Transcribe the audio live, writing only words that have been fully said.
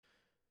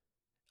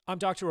I'm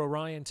Dr.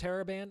 Orion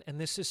Taraban,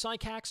 and this is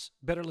Psych Hacks,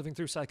 Better Living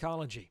Through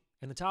Psychology.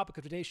 And the topic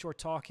of today's short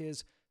talk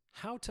is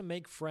how to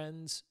make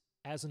friends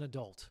as an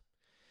adult.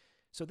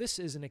 So this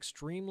is an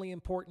extremely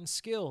important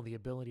skill, the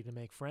ability to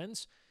make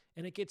friends,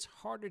 and it gets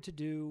harder to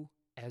do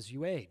as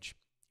you age.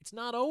 It's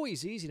not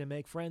always easy to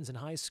make friends in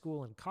high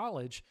school and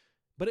college,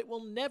 but it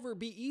will never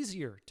be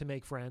easier to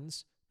make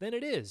friends than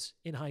it is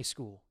in high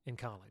school and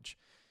college.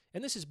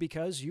 And this is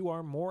because you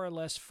are more or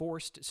less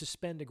forced to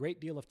spend a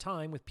great deal of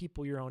time with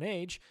people your own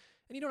age,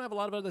 and you don't have a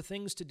lot of other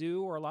things to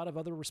do or a lot of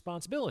other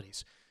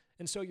responsibilities.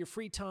 And so your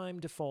free time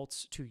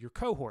defaults to your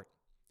cohort.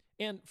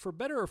 And for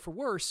better or for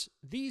worse,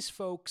 these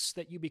folks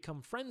that you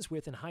become friends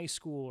with in high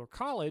school or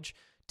college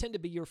tend to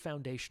be your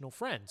foundational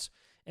friends,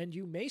 and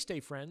you may stay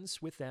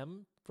friends with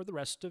them for the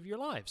rest of your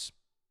lives.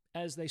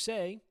 As they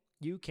say,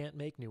 you can't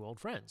make new old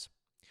friends.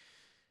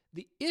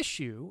 The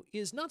issue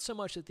is not so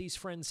much that these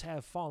friends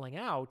have falling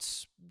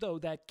outs, though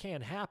that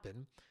can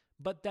happen,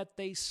 but that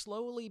they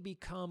slowly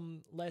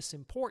become less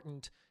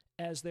important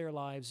as their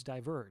lives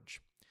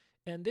diverge.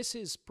 And this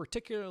is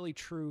particularly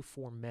true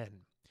for men.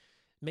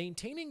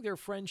 Maintaining their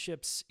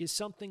friendships is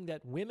something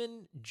that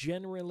women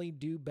generally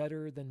do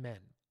better than men.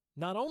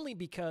 Not only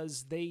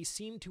because they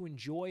seem to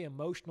enjoy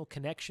emotional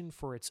connection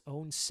for its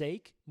own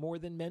sake more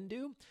than men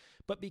do,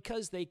 but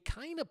because they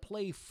kind of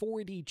play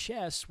 4D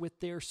chess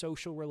with their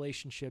social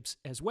relationships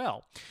as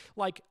well.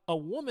 Like a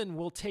woman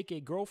will take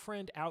a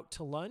girlfriend out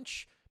to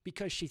lunch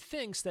because she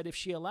thinks that if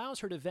she allows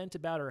her to vent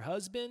about her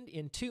husband,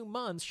 in 2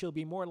 months she'll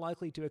be more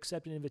likely to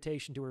accept an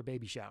invitation to her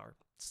baby shower.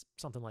 It's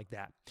something like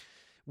that.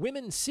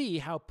 Women see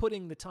how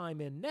putting the time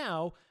in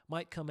now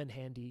might come in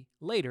handy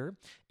later,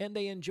 and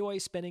they enjoy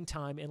spending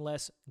time in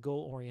less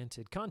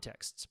goal-oriented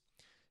contexts.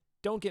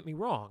 Don't get me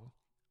wrong.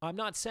 I'm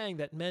not saying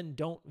that men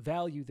don't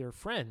value their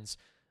friends.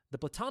 The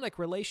platonic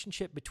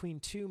relationship between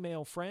two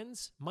male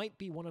friends might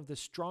be one of the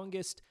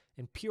strongest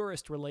and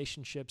purest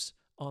relationships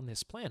on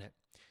this planet.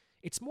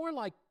 It's more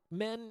like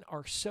men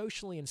are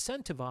socially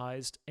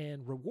incentivized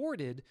and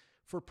rewarded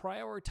for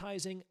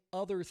prioritizing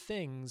other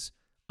things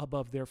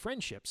above their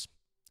friendships.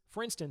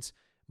 For instance,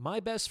 my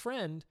best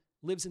friend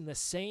lives in the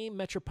same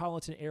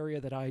metropolitan area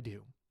that I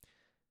do,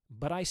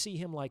 but I see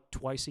him like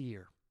twice a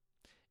year.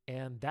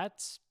 And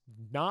that's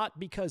not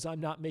because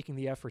I'm not making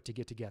the effort to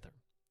get together.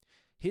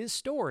 His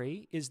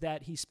story is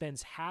that he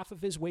spends half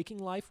of his waking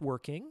life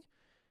working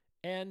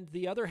and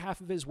the other half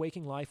of his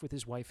waking life with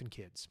his wife and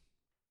kids.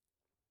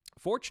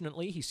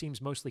 Fortunately, he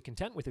seems mostly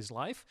content with his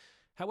life.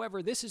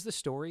 However, this is the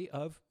story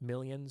of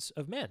millions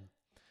of men.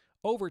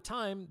 Over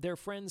time, their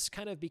friends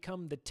kind of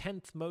become the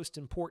 10th most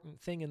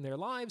important thing in their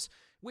lives,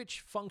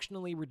 which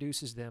functionally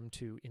reduces them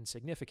to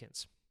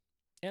insignificance.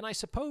 And I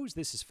suppose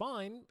this is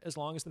fine as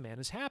long as the man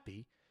is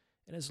happy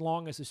and as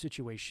long as the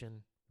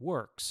situation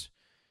works.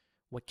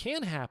 What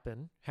can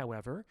happen,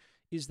 however,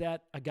 is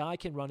that a guy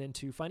can run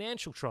into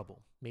financial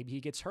trouble. Maybe he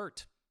gets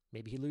hurt.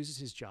 Maybe he loses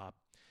his job.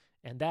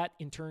 And that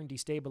in turn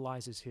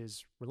destabilizes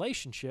his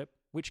relationship,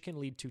 which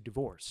can lead to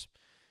divorce.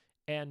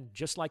 And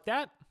just like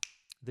that,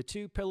 the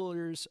two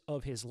pillars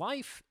of his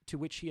life to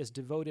which he has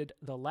devoted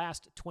the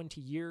last 20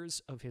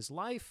 years of his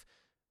life,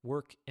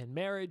 work and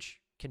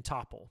marriage, can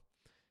topple,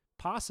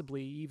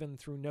 possibly even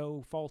through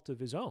no fault of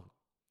his own.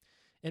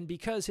 And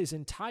because his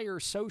entire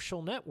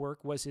social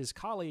network was his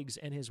colleagues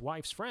and his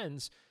wife's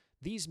friends,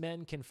 these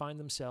men can find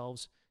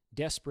themselves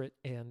desperate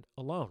and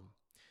alone.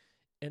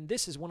 And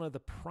this is one of the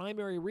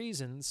primary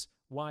reasons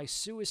why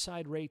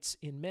suicide rates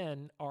in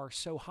men are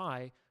so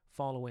high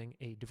following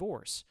a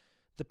divorce.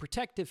 The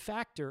protective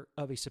factor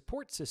of a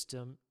support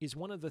system is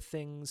one of the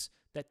things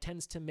that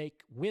tends to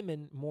make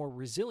women more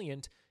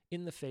resilient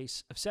in the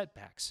face of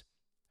setbacks.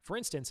 For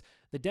instance,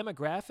 the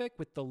demographic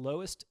with the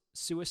lowest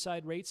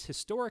suicide rates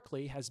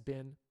historically has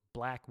been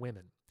Black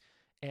women.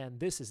 And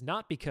this is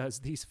not because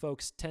these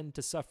folks tend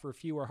to suffer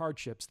fewer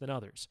hardships than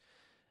others.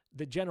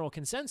 The general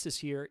consensus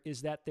here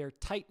is that their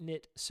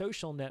tight-knit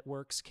social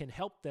networks can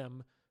help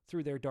them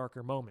through their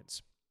darker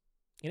moments.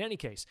 In any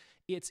case,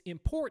 it's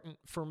important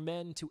for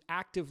men to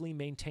actively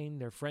maintain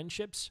their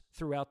friendships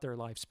throughout their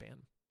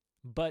lifespan.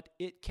 But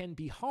it can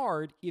be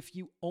hard if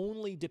you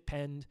only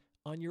depend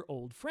on your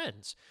old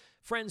friends,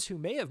 friends who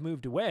may have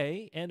moved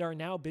away and are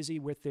now busy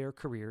with their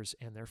careers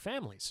and their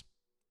families.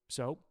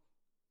 So,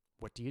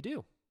 what do you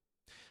do?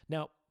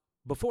 Now,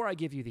 before I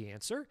give you the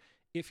answer,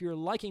 if you're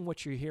liking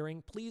what you're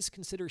hearing, please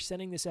consider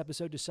sending this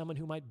episode to someone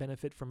who might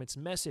benefit from its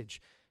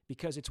message,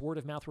 because it's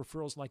word-of-mouth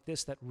referrals like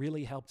this that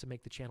really help to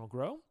make the channel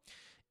grow.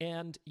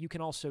 And you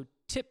can also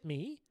tip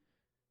me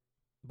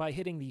by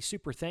hitting the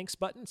super thanks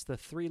button. It's the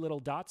 3 little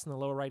dots in the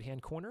lower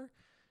right-hand corner.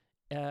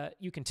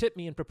 You can tip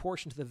me in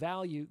proportion to the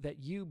value that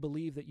you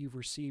believe that you've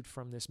received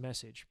from this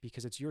message,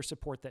 because it's your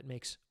support that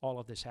makes all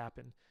of this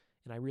happen,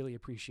 and I really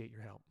appreciate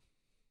your help.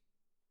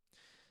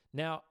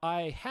 Now,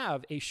 I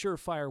have a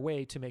surefire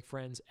way to make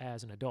friends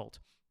as an adult.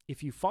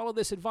 If you follow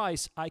this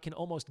advice, I can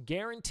almost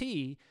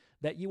guarantee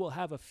that you will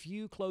have a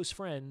few close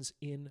friends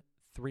in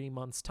 3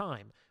 months'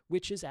 time,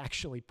 which is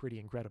actually pretty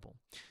incredible.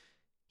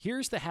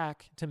 Here's the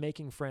hack to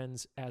making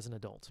friends as an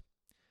adult.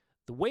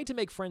 The way to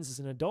make friends as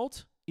an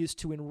adult is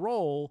to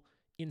enroll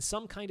in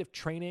some kind of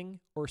training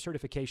or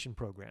certification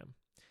program.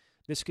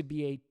 This could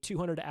be a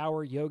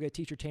 200-hour yoga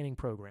teacher training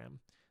program.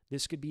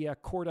 This could be a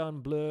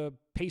cordon bleu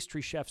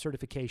pastry chef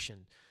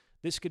certification.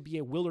 This could be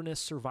a wilderness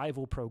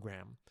survival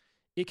program.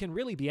 It can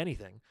really be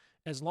anything,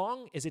 as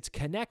long as it's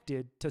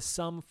connected to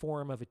some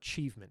form of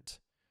achievement.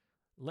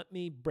 Let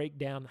me break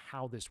down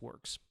how this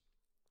works.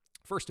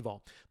 First of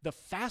all, the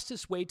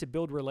fastest way to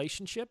build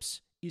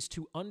relationships is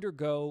to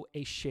undergo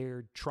a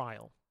shared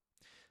trial.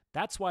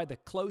 That's why the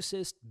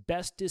closest,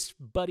 bestest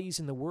buddies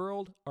in the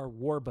world are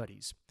war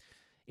buddies.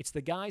 It's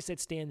the guys that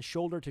stand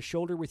shoulder to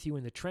shoulder with you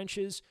in the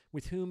trenches,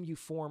 with whom you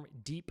form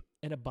deep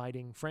and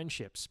abiding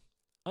friendships.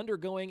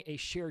 Undergoing a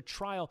shared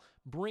trial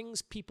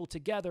brings people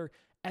together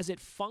as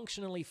it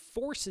functionally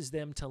forces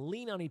them to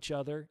lean on each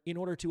other in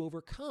order to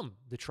overcome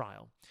the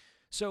trial.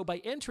 So by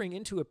entering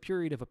into a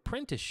period of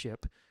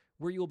apprenticeship,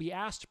 where you will be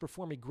asked to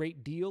perform a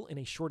great deal in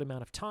a short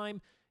amount of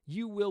time,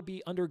 you will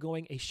be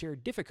undergoing a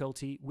shared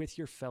difficulty with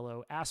your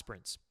fellow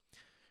aspirants.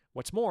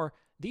 What's more,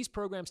 these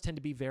programs tend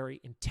to be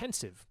very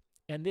intensive,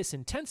 and this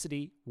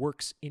intensity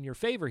works in your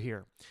favor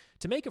here.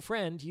 To make a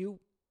friend, you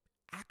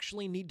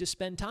actually need to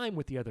spend time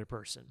with the other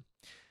person.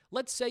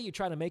 Let's say you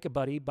try to make a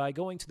buddy by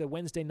going to the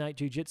Wednesday night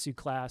jiu-jitsu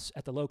class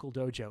at the local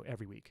dojo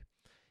every week.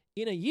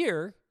 In a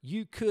year,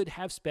 you could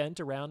have spent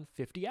around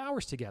 50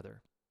 hours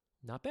together.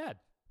 Not bad.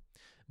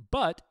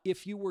 But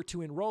if you were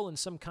to enroll in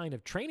some kind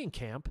of training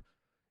camp,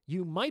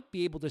 you might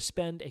be able to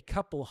spend a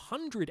couple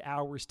hundred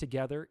hours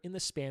together in the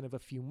span of a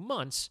few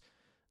months.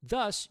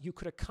 Thus, you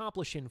could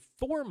accomplish in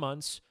 4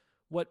 months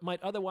what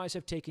might otherwise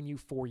have taken you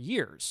 4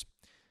 years.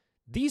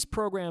 These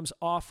programs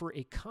offer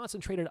a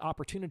concentrated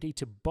opportunity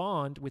to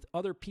bond with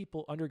other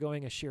people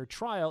undergoing a shared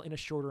trial in a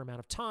shorter amount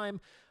of time,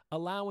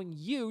 allowing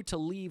you to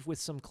leave with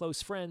some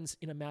close friends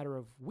in a matter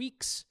of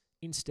weeks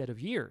instead of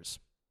years.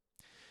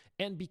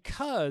 And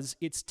because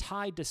it's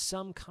tied to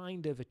some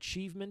kind of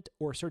achievement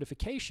or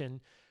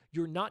certification,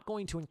 you're not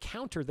going to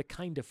encounter the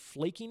kind of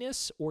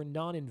flakiness or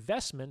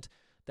non-investment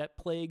that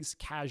plagues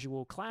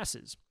casual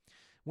classes.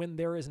 When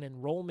there is an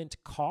enrollment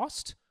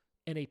cost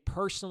and a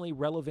personally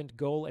relevant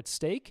goal at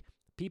stake,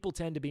 people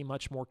tend to be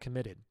much more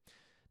committed.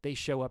 They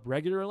show up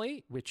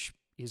regularly, which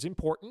is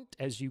important,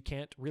 as you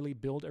can't really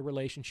build a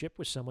relationship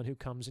with someone who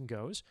comes and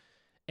goes.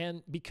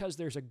 And because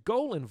there's a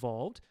goal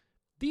involved,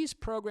 these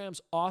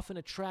programs often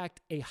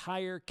attract a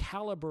higher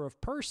caliber of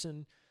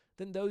person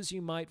than those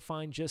you might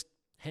find just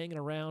hanging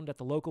around at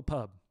the local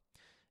pub.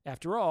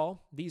 After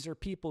all, these are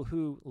people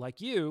who,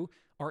 like you,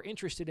 are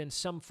interested in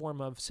some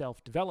form of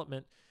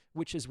self-development,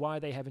 which is why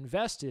they have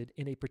invested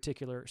in a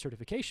particular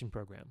certification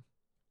program.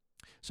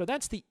 So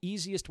that's the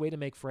easiest way to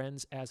make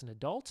friends as an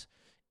adult.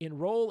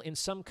 Enroll in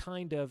some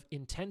kind of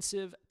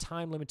intensive,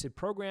 time-limited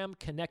program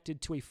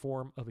connected to a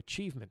form of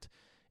achievement.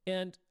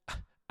 And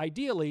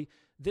ideally,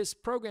 this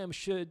program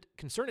should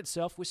concern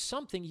itself with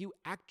something you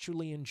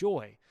actually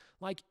enjoy.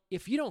 Like,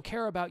 if you don't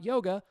care about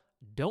yoga,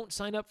 don't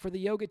sign up for the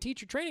yoga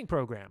teacher training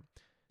program.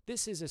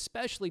 This is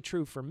especially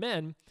true for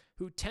men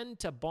who tend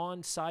to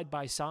bond side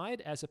by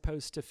side as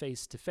opposed to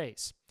face to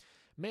face.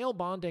 Male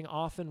bonding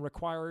often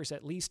requires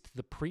at least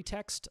the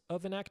pretext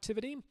of an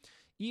activity,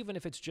 even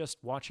if it's just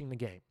watching the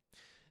game.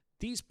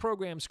 These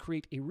programs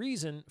create a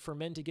reason for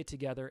men to get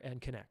together and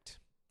connect.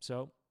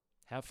 So,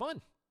 have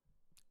fun.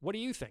 What do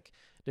you think?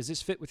 Does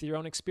this fit with your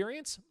own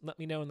experience? Let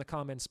me know in the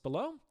comments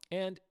below.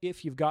 And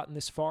if you've gotten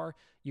this far,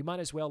 you might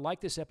as well like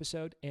this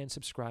episode and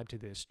subscribe to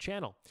this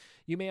channel.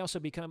 You may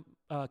also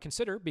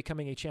consider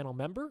becoming a channel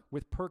member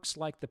with perks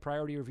like the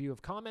priority review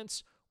of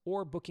comments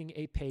or booking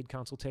a paid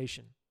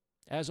consultation.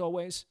 As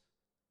always,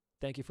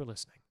 thank you for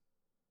listening.